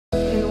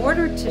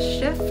order to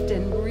shift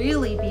and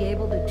really be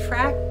able to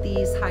attract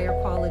these higher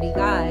quality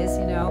guys,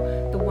 you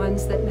know, the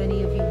ones that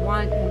many of you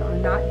want and are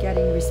not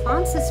getting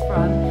responses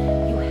from,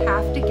 you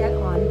have to get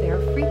on their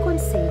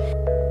frequency.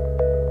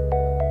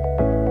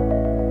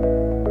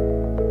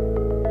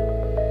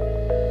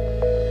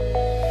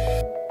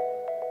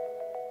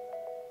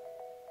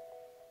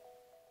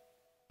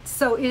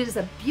 So it is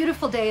a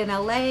beautiful day in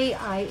LA.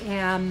 I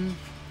am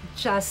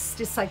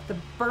it's like the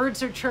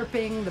birds are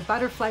chirping, the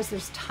butterflies,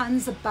 there's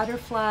tons of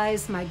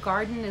butterflies. My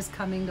garden is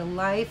coming to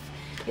life.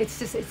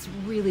 It's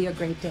really a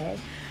great day.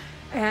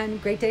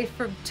 And great day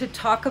to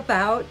talk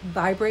about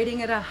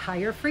vibrating at a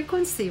higher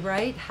frequency,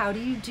 right? How do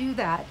you do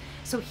that?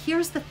 So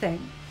here's the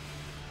thing.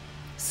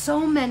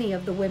 So many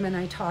of the women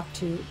I talk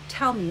to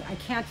tell me I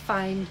can't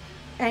find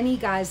any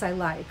guys I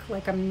like.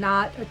 Like I'm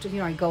not, you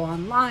know, I go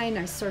online,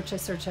 I search,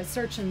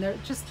 and they're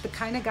just the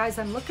kind of guys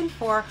I'm looking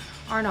for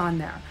aren't on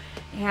there.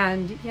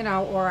 And, you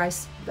know, or I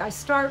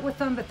start with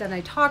them, but then I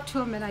talk to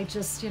them and I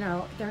just, you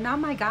know, they're not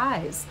my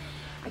guys.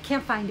 I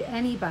can't find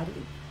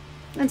anybody.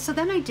 And so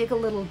then I dig a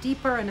little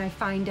deeper and I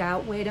find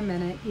out, wait a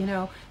minute, you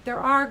know, there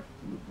are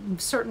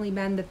certainly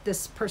men that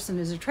this person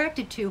is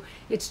attracted to.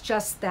 It's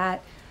just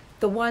that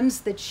the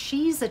ones that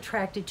she's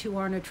attracted to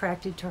aren't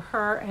attracted to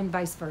her and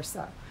vice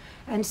versa.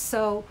 And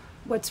so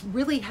what's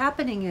really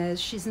happening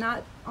is she's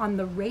not on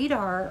the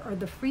radar or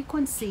the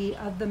frequency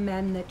of the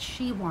men that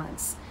she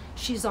wants.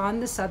 She's on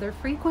this other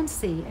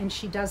frequency and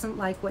she doesn't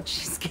like what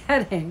she's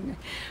getting,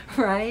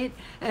 right?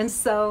 And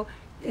so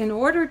in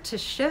order to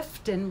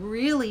shift and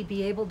really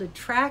be able to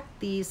attract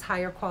these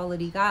higher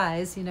quality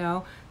guys, you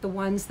know, the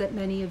ones that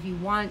many of you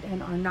want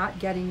and are not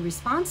getting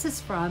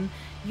responses from,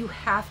 you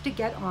have to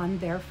get on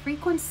their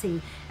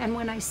frequency. And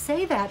when I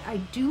say that, I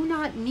do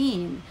not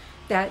mean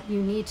that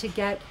you need to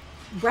get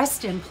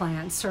breast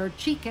implants or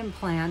cheek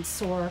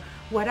implants or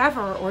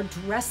whatever, or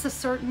dress a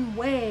certain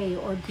way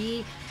or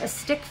be a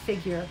stick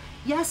figure.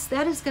 Yes,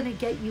 that is going to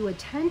get you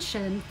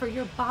attention for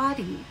your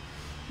body.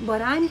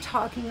 What I'm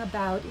talking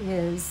about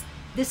is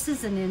this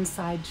is an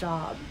inside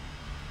job,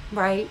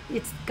 right?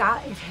 It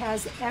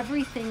has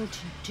everything to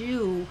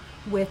do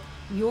with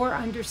your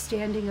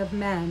understanding of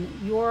men,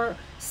 your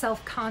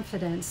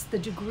self-confidence, the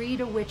degree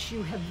to which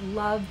you have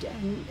loved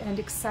and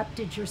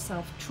accepted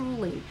yourself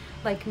truly,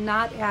 like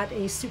not at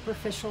a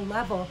superficial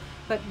level,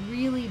 but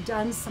really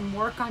done some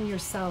work on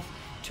yourself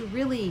to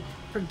really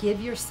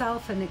forgive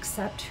yourself and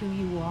accept who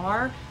you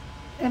are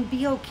and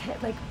be okay,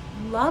 like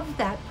love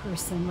that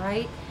person,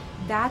 right?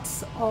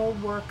 That's all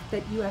work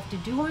that you have to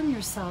do on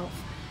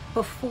yourself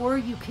before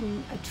you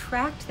can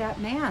attract that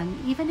man,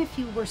 even if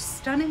you were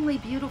stunningly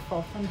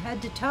beautiful from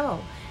head to toe.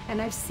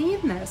 And I've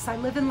seen this. I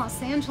live in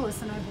Los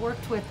Angeles and I've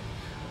worked with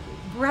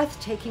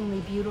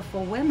breathtakingly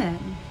beautiful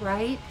women,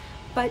 right?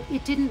 But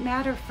it didn't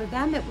matter for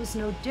them. It was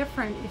no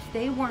different if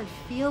they weren't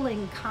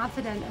feeling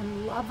confident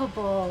and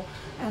lovable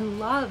and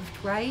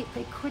loved, right?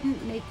 They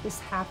couldn't make this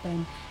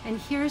happen. And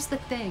here's the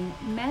thing,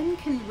 men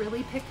can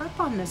really pick up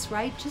on this,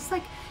 right? Just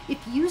like if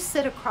you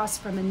sit across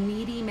from a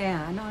needy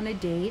man on a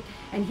date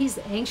and he's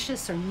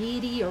anxious or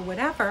needy or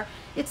whatever,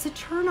 it's a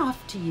turnoff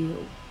to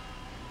you,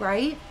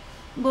 right?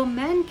 Well,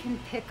 men can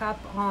pick up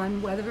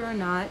on whether or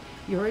not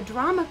you're a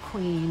drama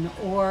queen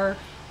or,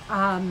 you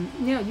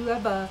know, you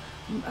have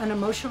an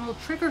emotional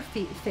trigger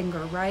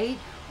finger, right?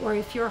 Or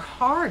if you're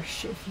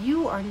harsh, if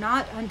you are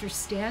not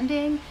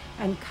understanding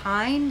and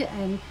kind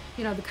and,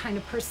 you know, the kind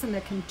of person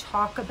that can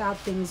talk about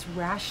things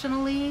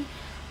rationally,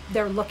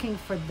 they're looking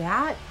for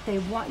that. They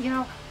want, you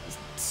know,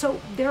 so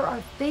there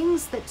are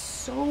things that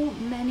so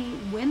many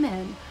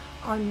women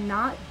are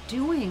not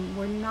doing.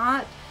 We're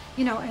not,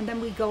 you know, and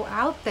then we go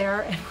out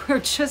there and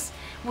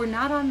we're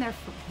not on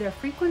their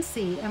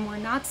frequency and we're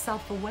not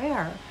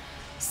self-aware.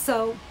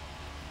 So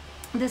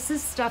this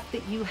is stuff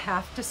that you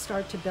have to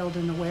start to build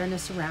an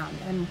awareness around.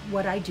 And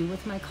what I do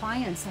with my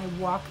clients, I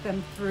walk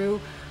them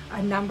through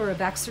a number of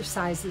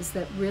exercises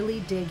that really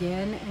dig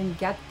in and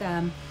get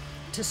them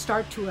to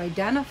start to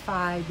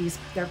identify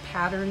their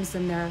patterns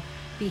and their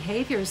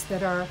behaviors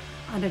that are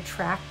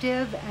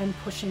unattractive and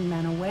pushing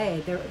men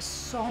away. There is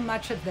so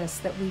much of this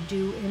that we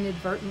do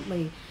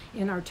inadvertently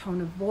in our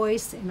tone of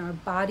voice, in our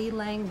body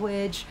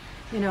language,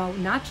 you know,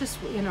 not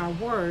just in our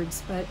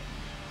words, but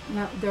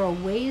now, there are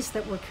ways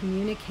that we're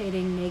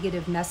communicating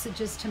negative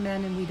messages to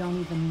men and we don't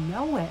even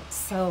know it.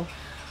 So,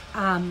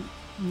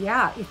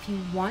 yeah, if you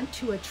want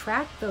to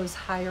attract those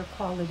higher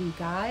quality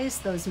guys,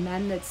 those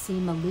men that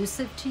seem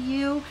elusive to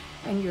you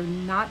and you're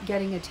not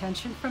getting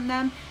attention from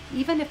them,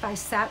 even if I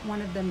sat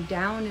one of them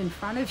down in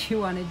front of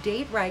you on a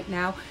date right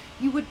now,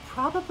 you would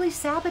probably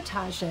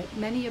sabotage it.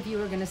 Many of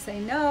you are going to say,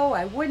 no,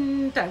 I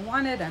wouldn't, I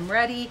want it, I'm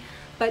ready.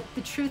 But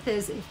the truth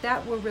is, if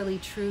that were really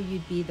true,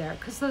 you'd be there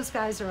because those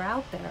guys are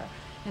out there.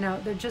 You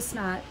know, they're just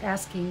not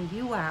asking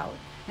you out.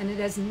 And it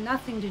has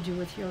nothing to do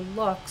with your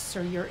looks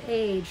or your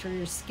age or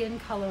your skin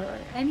color or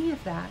any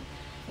of that.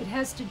 It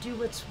has to do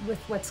with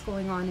what's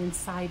going on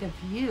inside of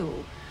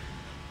you,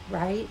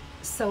 right?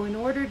 So in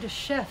order to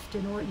shift,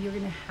 you're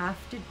going to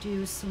have to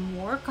do some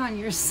work on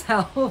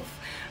yourself,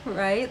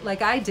 right?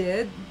 Like I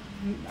did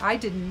I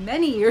did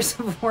many years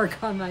of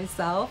work on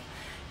myself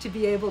to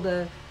be able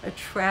to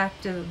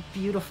attract a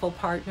beautiful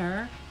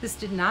partner. This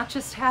did not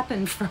just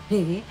happen for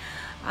me.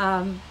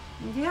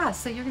 Yeah,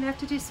 so you're gonna have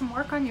to do some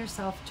work on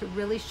yourself to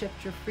really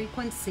shift your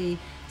frequency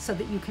so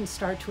that you can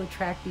start to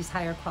attract these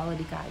higher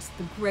quality guys.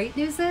 The great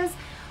news is,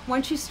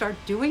 once you start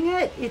doing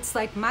it, it's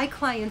like my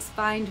clients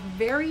find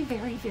very,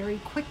 very, very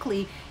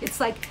quickly,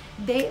 it's like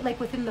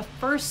within the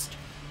first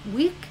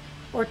week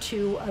or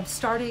two of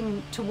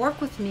starting to work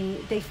with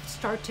me, they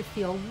start to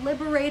feel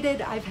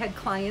liberated. I've had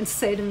clients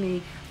say to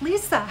me,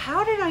 Lisa,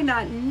 how did I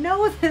not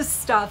know this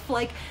stuff?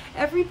 Like,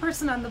 every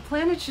person on the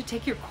planet should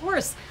take your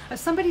course.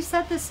 Somebody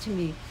said this to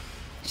me.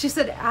 She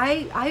said,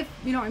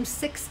 I'm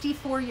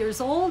 64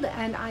 years old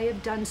and I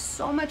have done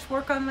so much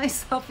work on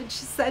myself. And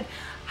she said,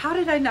 how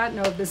did I not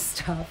know this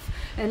stuff?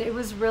 And it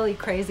was really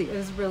crazy. It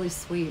was really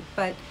sweet.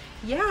 But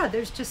yeah,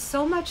 there's just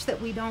so much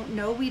that we don't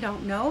know.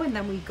 And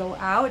then we go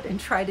out and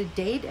try to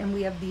date and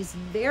we have these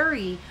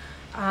very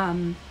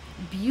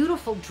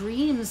beautiful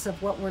dreams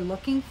of what we're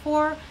looking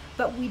for,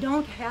 but we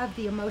don't have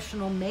the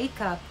emotional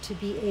makeup to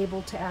be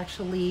able to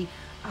actually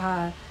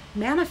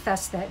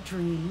manifest that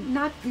dream.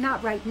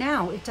 Not right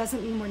now. It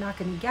doesn't mean we're not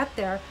going to get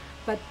there,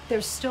 but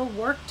there's still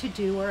work to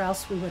do or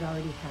else we would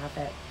already have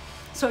it.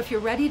 So if you're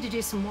ready to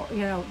do some more,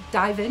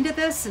 dive into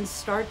this and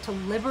start to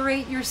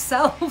liberate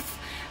yourself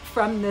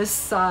from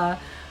this roller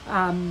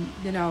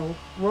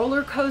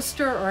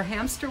coaster or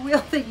hamster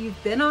wheel that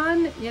you've been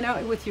on,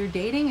 with your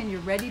dating, and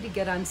you're ready to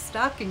get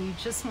unstuck and you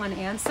just want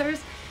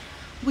answers,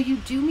 will you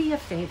do me a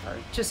favor?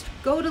 Just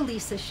go to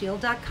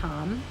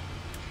lisashield.com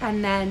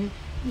and then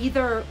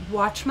either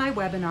watch my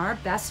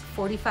webinar, Best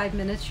 45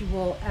 Minutes You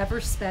Will Ever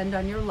Spend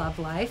on Your Love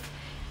Life,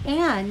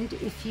 and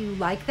if you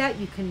like that,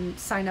 you can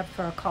sign up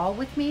for a call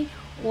with me,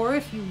 or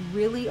if you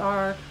really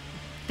are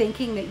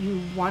thinking that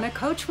you want to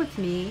coach with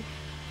me,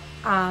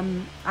 I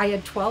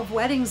had 12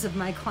 weddings of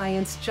my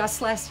clients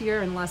just last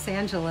year in Los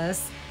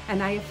Angeles,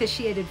 and I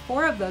officiated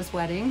 4 of those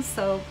weddings,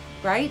 so,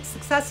 right,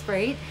 success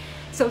rate.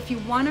 So if you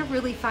want to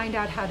really find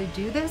out how to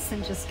do this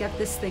and just get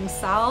this thing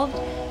solved,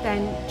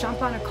 then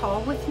jump on a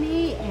call with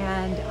me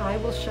and I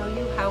will show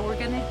you how we're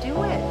going to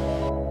do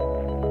it.